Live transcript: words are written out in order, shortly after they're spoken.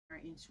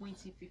in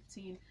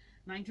 2015,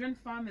 Nigerian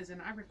farmers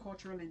and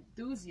agricultural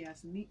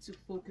enthusiasts need to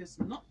focus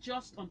not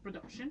just on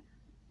production,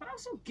 but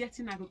also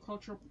getting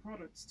agricultural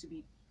products to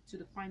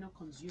the final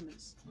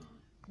consumers,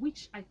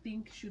 which I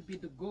think should be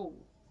the goal.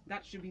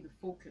 That should be the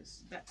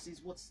focus.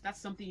 That's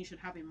something you should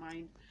have in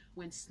mind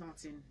when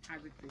starting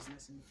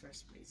agribusiness in the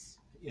first place.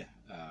 Yeah,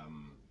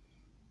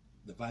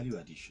 the value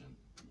addition,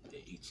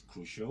 it's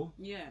crucial.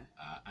 Yeah,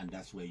 and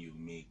that's where you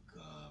make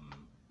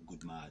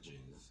good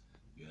margins.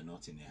 You're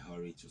not in a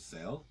hurry to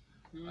sell.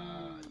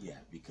 Yeah,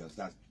 because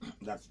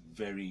that's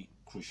very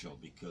crucial.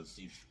 Because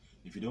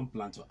if you don't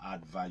plan to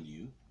add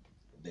value,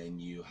 then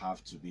you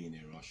have to be in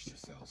a rush to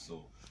sell.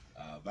 So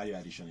value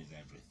addition is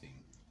everything,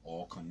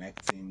 or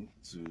connecting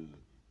to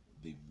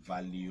the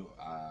value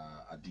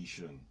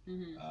addition,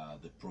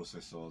 the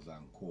processors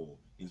and core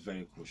is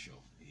very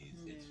crucial.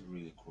 It's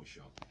really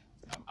crucial.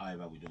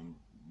 However,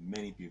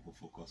 many people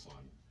focus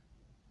on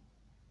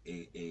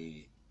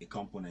a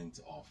component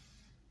of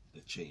the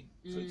chain.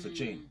 So it's a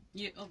chain.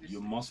 Yeah, obviously.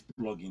 You must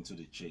plug into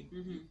the chain.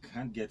 You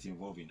can't get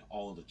involved in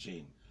all the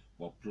chain,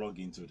 but plug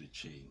into the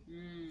chain.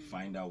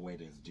 Find out where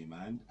there's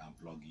demand and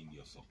plug in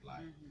your supply,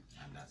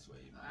 and that's where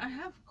you.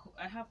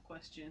 I have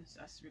questions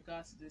as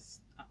regards to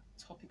this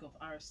topic of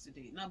ours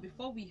today. Now,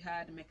 before we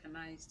had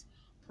mechanized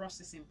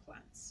processing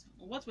plants,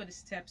 what were the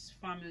steps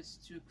farmers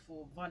took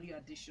for value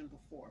addition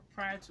before,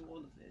 prior to all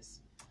of this?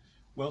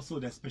 Well, so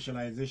there's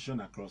specialization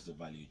across the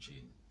value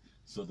chain.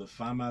 So the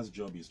farmer's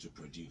job is to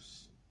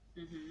produce.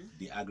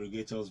 The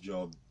aggregator's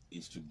job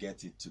is to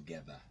get it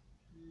together.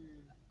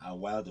 And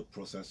while the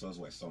processors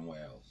were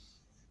somewhere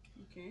else.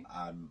 Okay.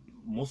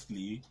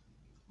 Mostly,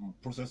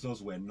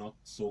 processors were not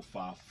so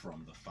far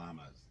from the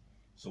farmers.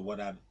 So what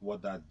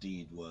that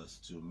did was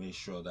to make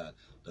sure that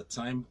the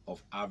time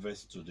of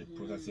harvest to the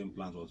processing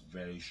plant was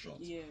very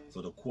short. Yeah.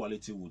 So the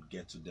quality would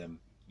get to them,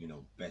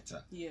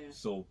 better. Yeah.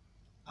 So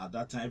at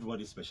that time,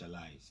 everybody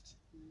specialized.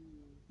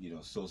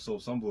 So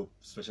some will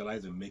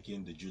specialize in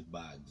making the jute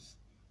bags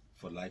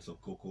for the likes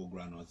of cocoa,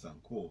 granules,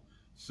 and co.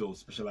 So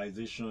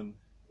specialization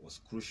was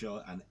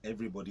crucial, and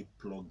everybody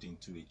plugged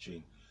into a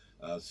chain.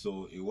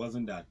 So it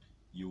wasn't that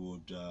you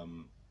would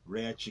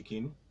rear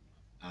chicken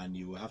and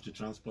you will have to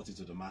transport it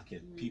to the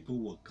market. People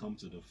will come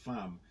to the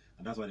farm,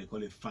 and that's why they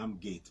call it farm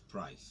gate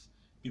price.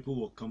 People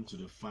will come to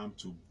the farm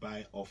to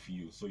buy off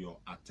you, so your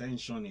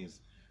attention is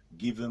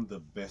given the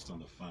best on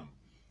the farm.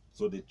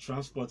 So the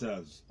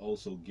transporters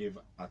also give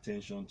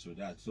attention to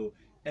that. So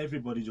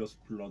everybody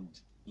just plugged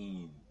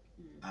in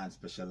and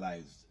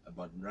specialized.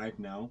 But right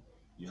now,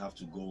 you have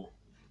to go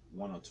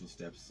one or two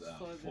steps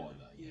further.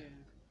 Yeah.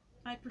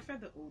 I prefer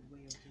the old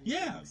way of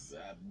doing things.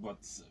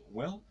 But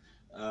well,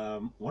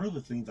 one of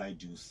the things I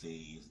do say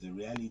is the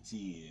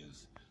reality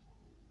is,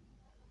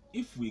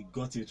 if we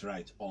got it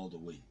right all the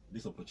way,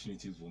 these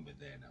opportunities won't be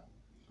there now.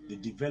 The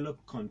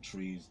developed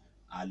countries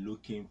are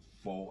looking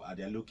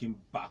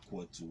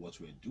backward to what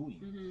we're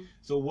doing.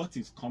 So what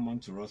is common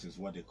to us is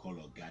what they call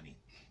organic.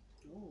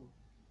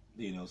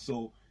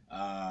 So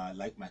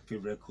like my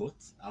favorite quote,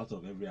 out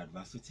of every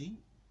adversity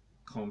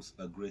comes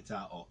a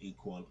greater or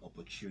equal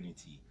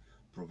opportunity,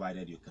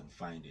 provided you can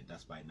find it.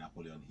 That's by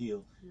Napoleon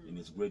Hill in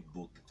his great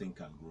book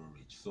Think and Grow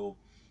Rich. So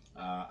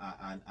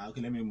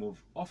okay, let me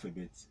move off a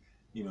bit.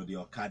 The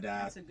Okada,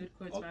 that's a good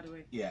quote, by the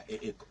way. Yeah,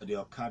 the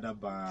Okada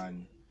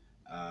ban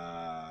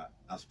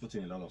has put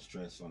in a lot of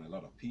stress on a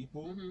lot of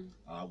people.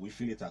 We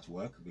feel it at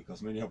work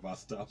because many of our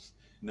staffs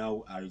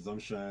now, our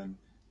resumption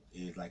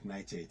is like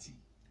 9:30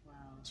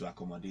 to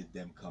accommodate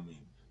them coming.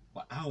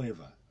 But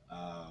however,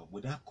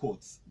 with that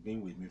quote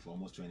being with me for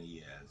almost 20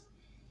 years,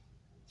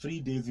 3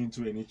 days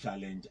into any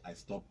challenge, I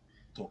stopped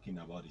talking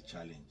about the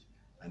challenge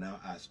and now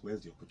ask,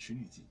 where's the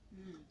opportunity?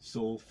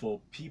 So for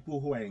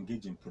people who are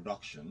engaged in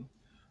production,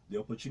 the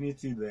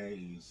opportunity there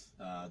is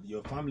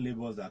your farm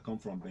laborers that come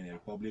from Benin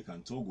Republic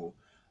and Togo,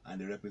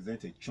 and they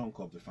represent a chunk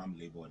of the farm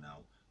labor now.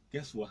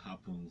 Guess what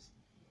happens?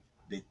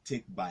 They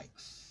take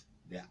bikes.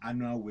 Their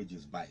annual wage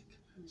is bike.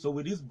 So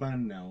with this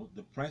ban now,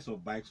 the price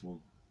of bikes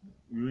will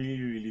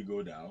really, really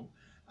go down,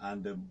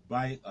 and the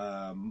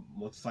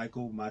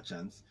motorcycle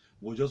merchants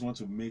will just want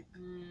to make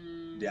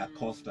their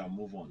cost and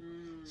move on.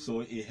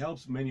 So it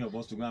helps many of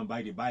us to go and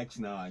buy the bikes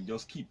now and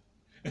just keep.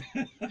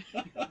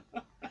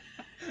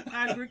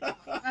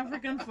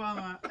 African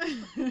farmer.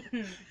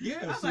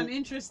 Yeah, that's an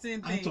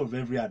interesting thing. Out of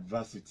every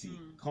adversity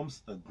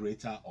comes a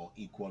greater or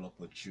equal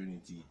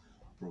opportunity,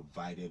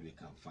 provided we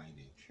can find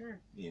it. Sure.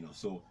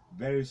 So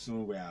very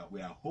soon we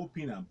are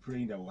hoping and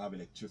praying that we'll have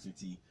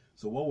electricity.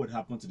 So what would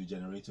happen to the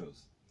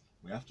generators?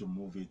 We have to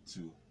move it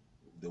to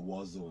the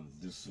war zones,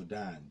 the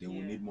Sudan. They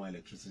will need more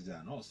electricity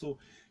and all. So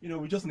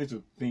we just need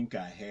to think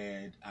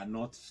ahead and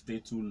not stay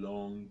too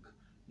long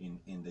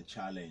in the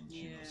challenge.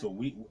 So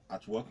we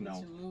at work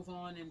now to move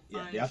on and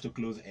find they have to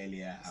close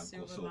earlier and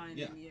silver so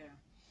lining,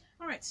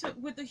 All right, so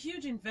with the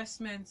huge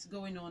investments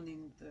going on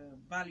in the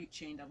value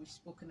chain that we've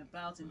spoken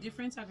about in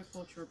different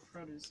agricultural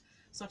produce,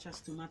 such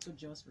as tomato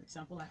juice, for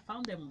example, I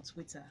found them on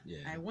Twitter. Yeah.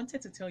 I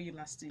wanted to tell you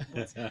last week,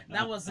 but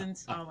that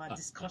wasn't our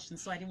discussion,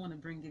 so I didn't want to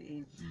bring it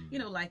in. You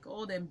know, like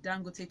all them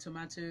Dangote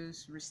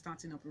tomatoes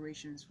restarting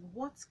operations.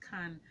 What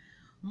can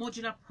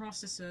modular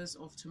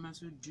processors of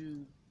tomato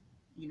do,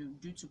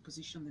 do to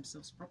position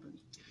themselves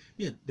properly?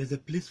 Yeah, there's a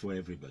place for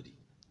everybody.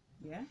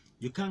 Yeah.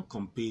 You can't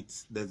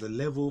compete. There's a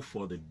level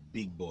for the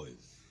big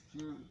boys.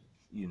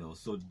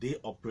 So they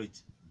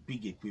operate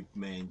big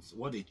equipment.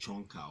 What they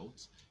chunk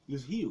out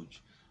is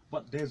huge.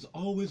 But there's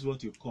always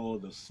what you call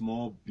the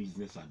small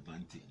business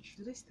advantage.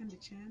 Do they stand a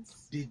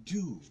chance? They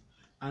do.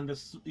 And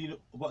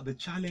but the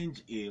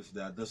challenge is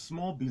that the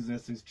small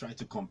businesses try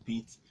to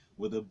compete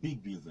with the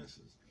big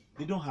businesses.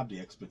 They don't have the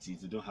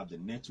expertise, they don't have the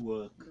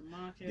network, The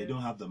market. they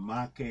don't have the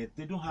market,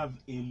 they don't have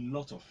a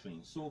lot of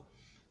things. So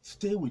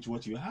stay with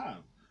what you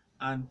have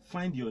and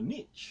find your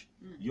niche.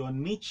 Your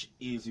niche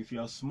is, if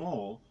you're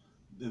small,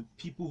 the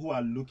people who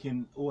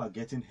are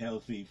getting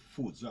healthy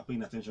foods, who are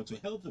paying attention to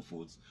healthy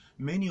foods,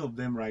 many of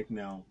them right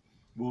now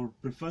will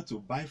prefer to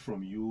buy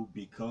from you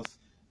because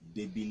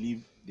they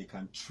believe they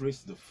can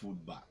trace the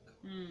food back.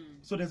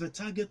 So there's a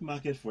target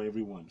market for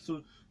everyone.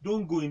 So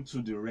don't go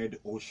into the red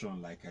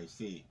ocean, like I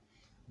say.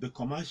 The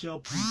commercial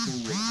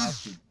people will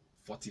have to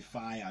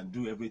fortify and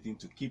do everything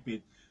to keep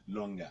it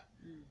longer.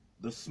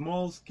 The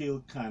small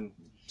scale can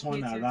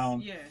turn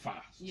around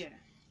fast. Yeah.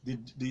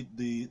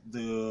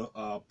 The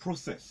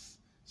process,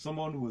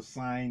 someone will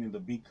sign in the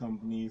big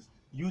companies,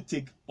 you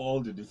take all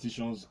the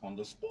decisions on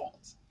the spot.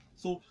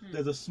 So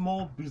there's a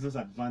small business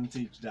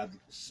advantage that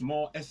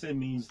small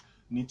SMEs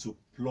need to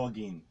plug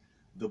in.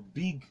 The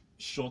big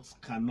shots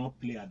cannot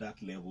play at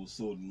that level,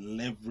 so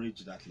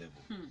leverage that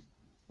level.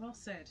 Well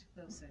said,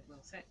 well said,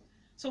 well said.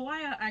 So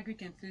why are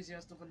agric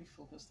enthusiasts overly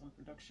focused on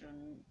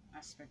production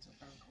aspects of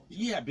agriculture?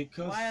 Yeah,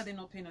 because why are they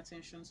not paying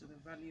attention to the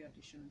value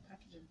addition in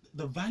packaging?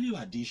 The value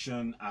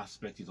addition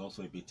aspect is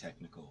also a bit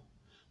technical,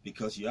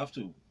 because you have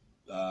to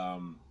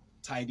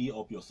tidy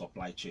up your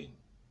supply chain.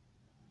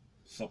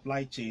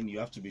 You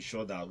have to be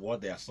sure that what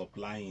they are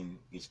supplying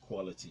is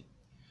quality.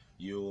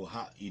 You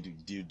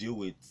deal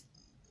with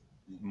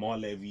more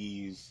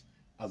levies.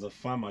 As a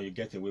farmer, you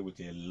get away with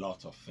a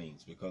lot of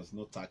things because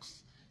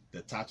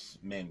the tax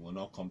men will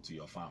not come to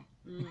your farm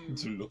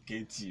to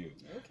locate you.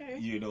 Okay.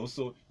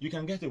 So you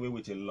can get away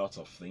with a lot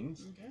of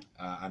things. Okay.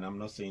 And I'm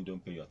not saying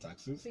don't pay your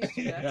taxes. Please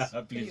do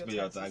that. Please pay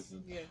your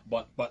taxes. Yeah.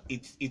 But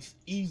it's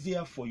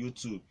easier for you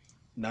to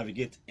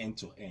navigate end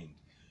to end.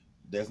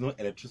 There's no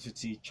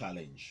electricity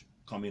challenge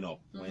coming up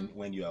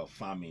when you are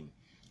farming.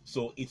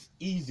 So it's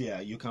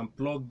easier. You can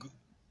plug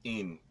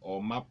in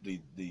or map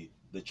the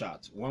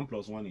chart. 1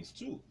 + 1 is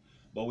 2.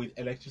 But with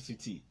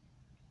electricity,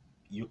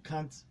 you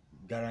can't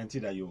guarantee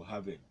that you'll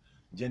have it.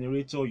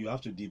 Generator, you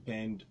have to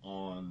depend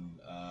on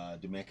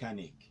the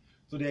mechanic.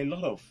 So there are a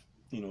lot of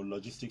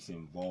logistics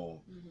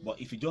involved. But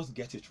if you just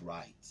get it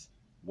right,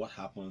 what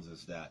happens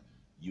is that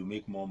you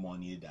make more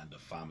money than the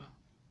farmer.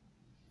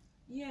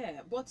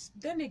 Yeah, but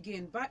then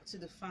again, back to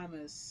the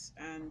farmers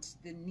and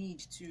the need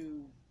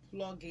to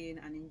plug in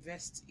and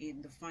invest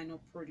in the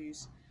final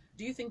produce.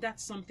 Do you think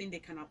that's something they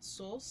can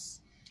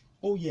outsource?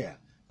 Oh yeah.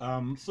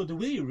 So the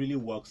way it really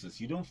works is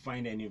you don't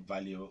find any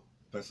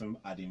person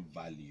adding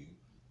value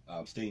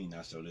staying in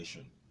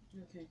isolation.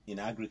 Okay. In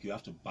agric, you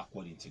have to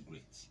backward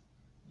integrate.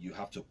 You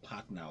have to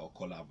partner or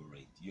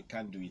collaborate. You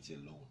can't do it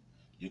alone.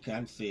 You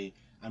can't say,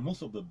 and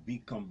most of the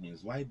big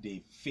companies, why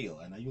they fail,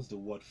 and I use the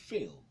word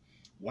fail,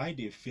 why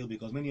they fail,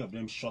 because many of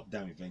them shut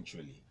down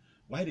eventually.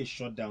 Why they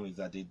shut down is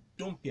that they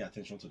don't pay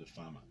attention to the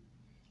farmer.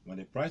 When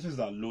the prices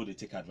are low, they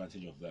take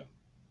advantage of them.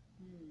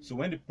 So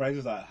when the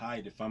prices are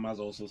high, the farmers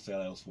also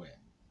sell elsewhere.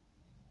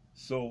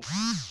 So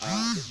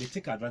they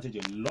take advantage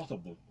a lot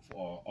of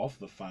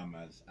the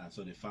farmers, and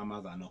so the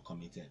farmers are not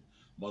committed.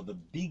 But the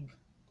big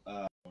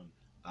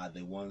are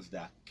the ones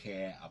that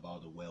care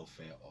about the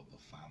welfare of the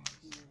farmers.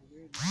 But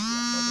the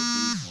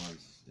big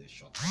ones, they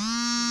shut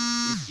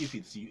down. If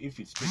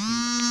it's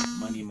taking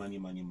money.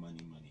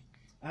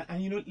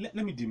 And let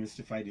me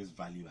demystify this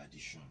value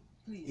addition.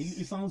 Please.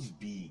 It sounds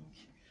big.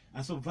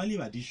 And so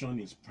value addition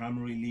is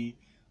primarily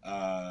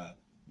a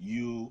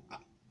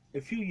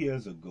few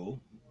years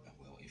ago,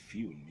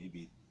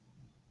 maybe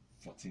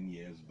 14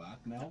 years back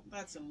now.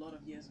 That's a lot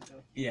of years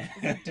ago. Yeah.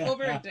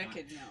 Over a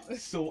decade now.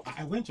 So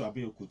I went to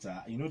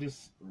Abeokuta.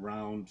 This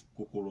round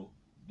kokoro,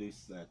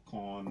 this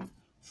corn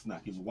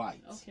snack is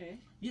white. Okay.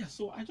 Yeah,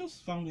 so I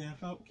just found it. I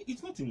thought, okay,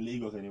 it's not in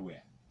Lagos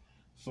anywhere.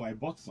 So I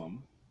bought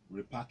some,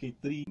 repackaged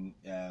 3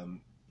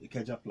 in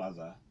Ikeja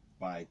Plaza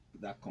by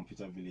that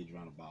computer village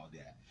roundabout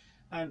there.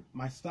 And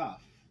my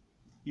staff,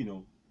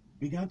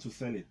 began to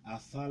sell it. Our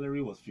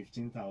salary was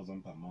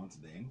 15,000 per month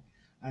then,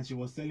 and she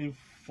was selling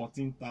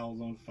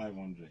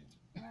 14,500.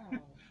 Wow.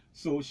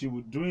 So she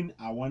would, during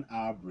a 1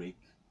 hour break,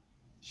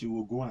 she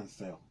would go and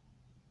sell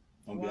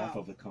on behalf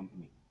of the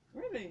company.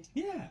 Really?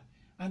 Yeah.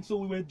 And so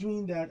we were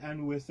doing that,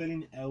 and we were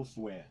selling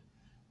elsewhere.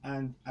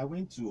 And I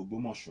went to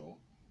Ogbomoso.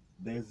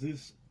 There's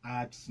this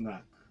ad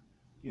snack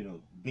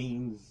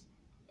beans,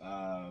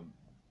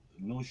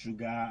 no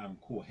sugar and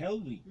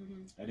healthy.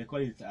 And they call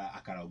it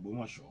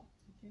Agribusiness.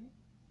 Okay.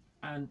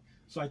 And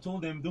so I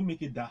told them, don't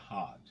make it that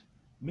hard.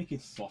 Make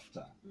it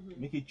softer.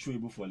 Make it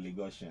chewable for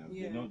Lagosians.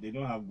 Yeah. They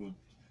don't have good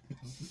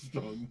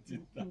strong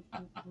teeth.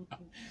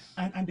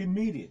 and they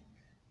made it.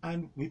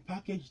 And we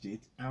packaged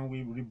it and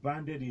we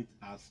rebranded it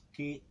as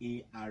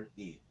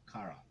K-A-R-A,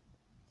 Kara.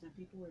 And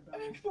people were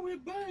buying. And people were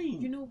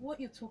buying. You know what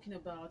you're talking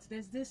about?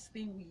 There's this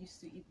thing we used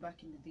to eat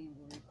back in the day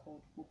where we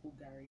called Cocoa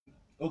Gary.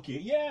 Okay,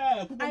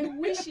 yeah. I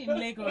wish in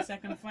Lagos I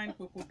can find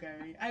Cocoa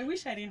Gary. I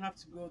wish I didn't have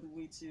to go all the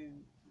way to,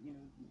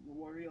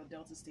 Warri or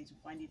Delta State to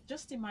find it.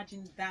 Just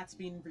imagine that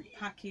being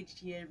repackaged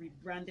here,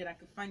 rebranded. I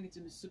could find it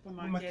in the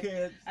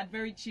supermarket at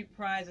very cheap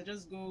price. I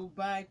just go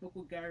buy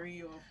Cocoa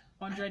Gary or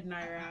 100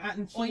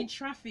 naira, or in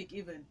traffic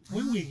even.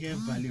 When we hear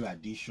value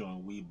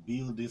addition, we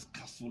build this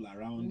castle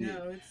around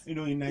it. It's,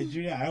 in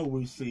Nigeria, I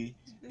always say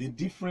the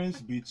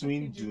difference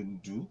between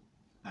Dundu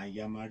and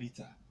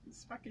Yamarita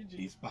is packaging.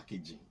 Is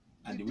packaging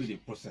and the way they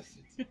process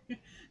it.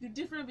 The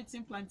difference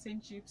between plantain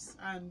chips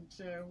and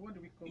what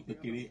do we call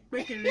it?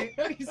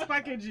 Pekere is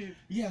packaging.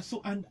 Yeah,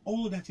 so and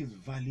all that is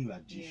value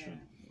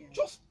addition. Yeah.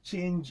 Just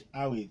change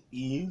how it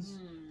is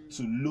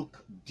to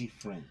look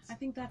different. I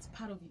think that's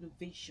part of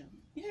innovation.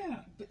 Yeah.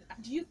 But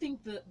do you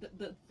think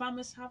the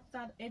farmers have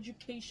that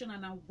education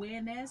and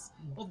awareness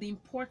of the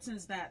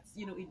importance that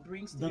it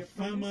brings to the their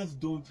farmers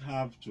don't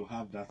have to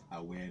have that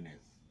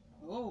awareness.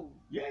 Oh.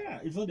 Yeah,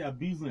 it's not their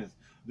business.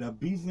 Their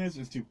business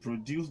is to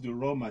produce the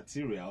raw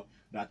material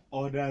that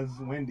others,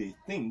 when they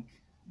think,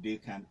 they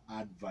can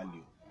add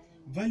value.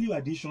 Value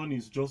addition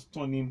is just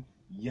turning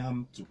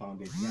yam to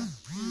pounded yam.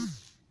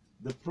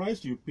 The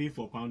price you pay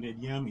for pounded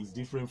yam is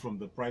different from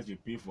the price you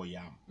pay for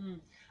yam.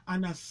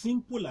 And as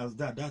simple as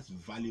that, that's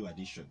value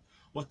addition.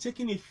 But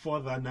taking it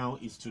further now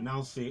is to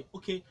now say,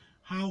 okay,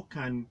 how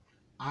can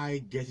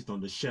I get it on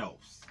the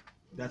shelves?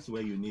 That's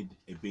where you need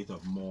a bit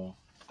of more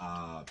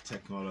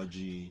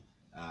technology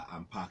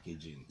and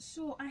packaging.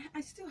 So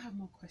I still have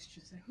more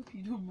questions. I hope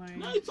you don't mind.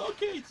 No, it's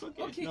okay. It's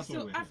okay. Okay, that's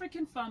so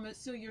African farmers.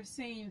 So you're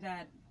saying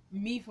that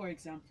me, for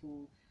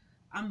example,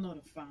 I'm not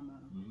a farmer.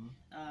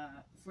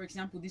 For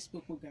example, this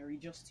Cocoa Gary,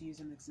 just to use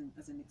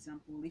as an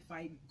example, if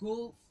I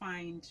go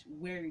find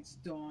where it's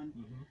done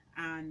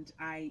and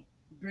I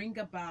bring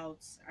about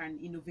an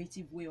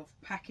innovative way of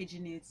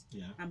packaging it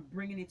and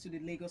bringing it to the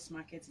Lagos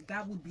market,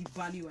 that would be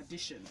value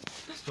addition.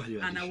 That's value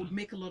addition. And I would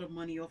make a lot of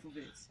money off of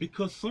it.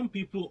 Because some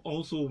people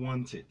also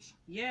want it.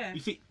 Yeah. You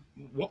see,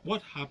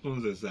 what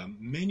happens is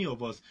many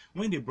of us,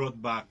 when they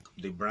brought back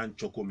the brand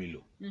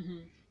Chocomilo,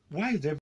 why is